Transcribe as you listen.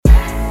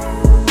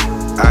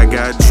I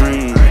got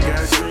dreams,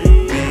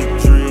 big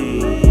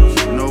dreams,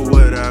 know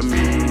what I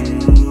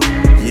mean?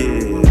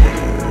 Yeah,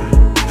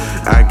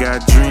 I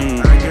got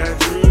dreams,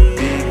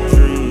 big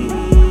dreams,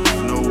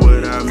 know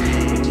what I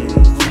mean?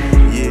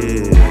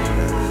 Yeah,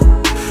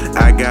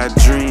 I got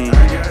dreams,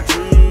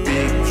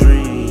 big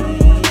dreams,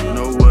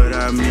 know what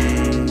I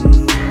mean?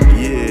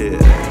 Yeah,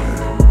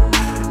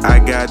 I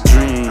got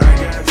dreams,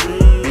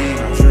 big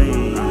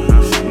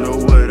dreams, know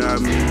what I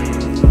mean?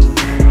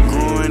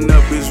 Growing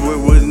up is what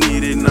was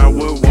needed, not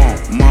what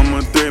want.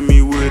 Mama threatened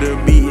me with a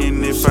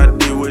beating if I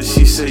did what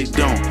she say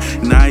don't.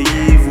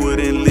 Naive,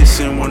 wouldn't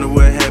listen, wonder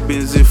what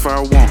happens if I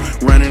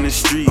won't. Running the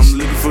streets, I'm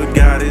looking for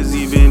guidance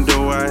even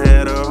though I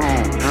had a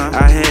home.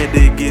 I had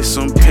to get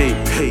some pay,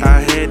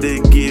 I had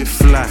to get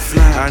fly.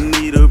 I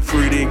need a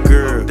pretty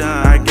girl,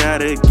 I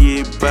gotta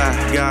get by.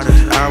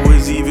 I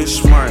was even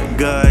smart,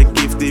 God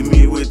gifted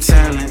me with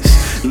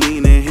talents.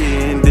 Leaning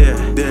here and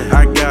there,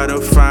 I gotta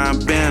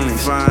find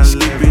balance.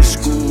 Skipping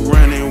school,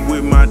 running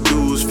with my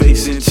dudes,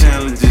 facing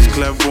challenges.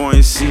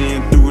 Clairvoyant,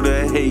 seeing through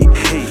the hate,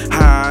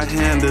 how I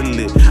handle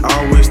it.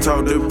 Always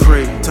talk to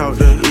pray,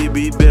 it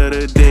be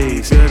better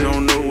days.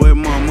 Don't know what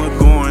mama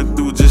going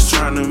through, just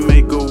trying to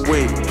make a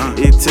way.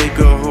 It take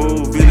a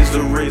whole village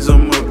to raise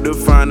them up to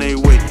find a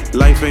way.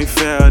 Life ain't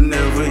fair,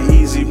 never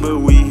easy, but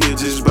we here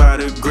just by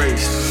the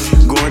grace.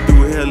 Going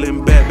through hell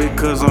and back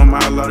because I'm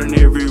outlawed in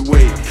every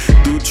way.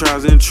 Through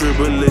trials and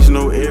tribulations,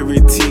 know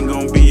everything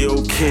gon' be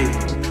okay.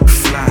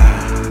 Fly.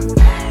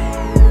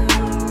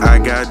 I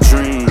got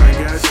dreams,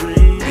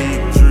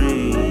 big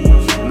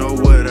dreams, know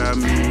what I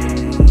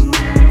mean?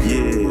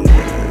 Yeah,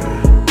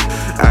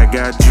 I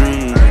got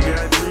dreams,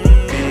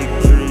 big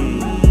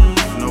dreams,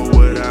 know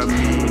what I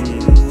mean?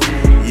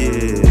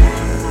 Yeah,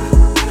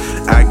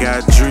 I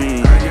got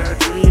dreams,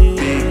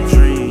 big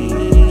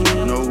dreams,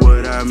 know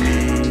what I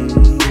mean?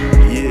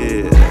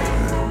 Yeah,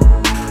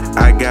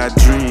 I got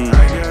dreams,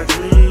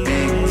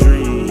 big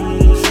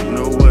dreams,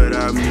 know what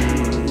I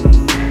mean?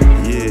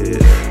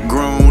 Yeah,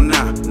 grown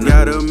now,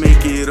 gotta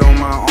make it on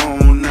my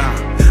own now.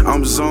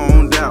 I'm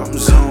zoned out,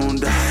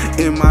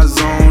 in my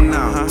zone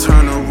now.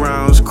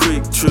 Turnarounds,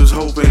 quick trips,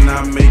 hoping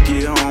I make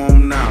it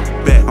home now.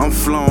 Back, I'm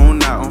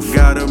flown out,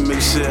 gotta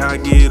make sure I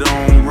get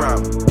on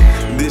route.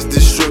 This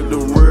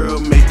destructive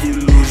world make you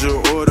lose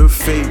your order.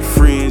 Fake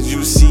friends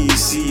you see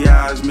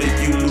eyes make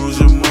you lose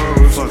your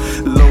morals.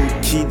 Low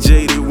key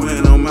jaded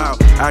when I'm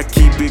out, I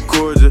keep it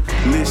cordial.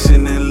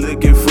 Listening,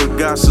 looking for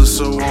gossip,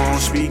 so I'm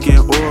speaking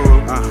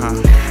oral.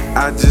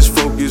 I just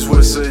focus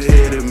what's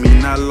ahead of me,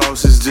 not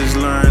losses, just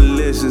learn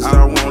lessons.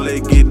 I won't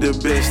let get the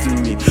best of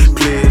me.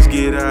 Players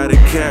get out of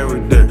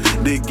character,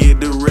 they get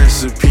the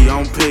recipe. I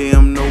don't pay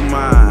them no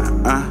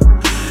mind.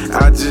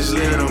 I just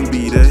let him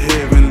be the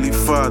heavenly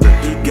father.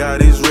 He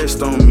got his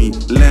rest on me.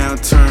 Lamb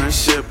turned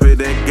shepherd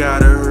that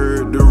gotta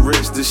herd the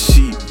rest of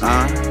sheep.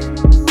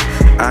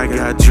 I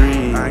got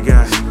dreams,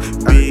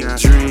 big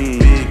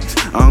dreams.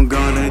 I'm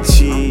gonna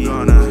achieve,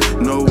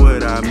 know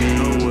what I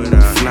mean?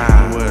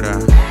 Fly.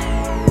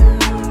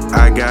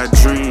 I got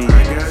dreams,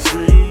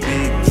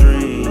 big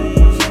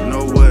dreams,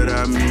 know what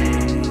I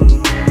mean?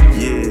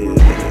 Yeah,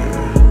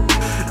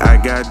 I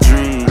got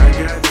dreams,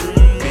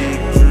 big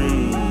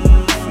dreams,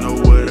 know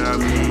what I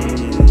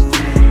mean?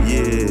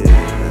 Yeah,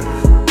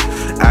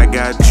 I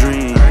got dreams.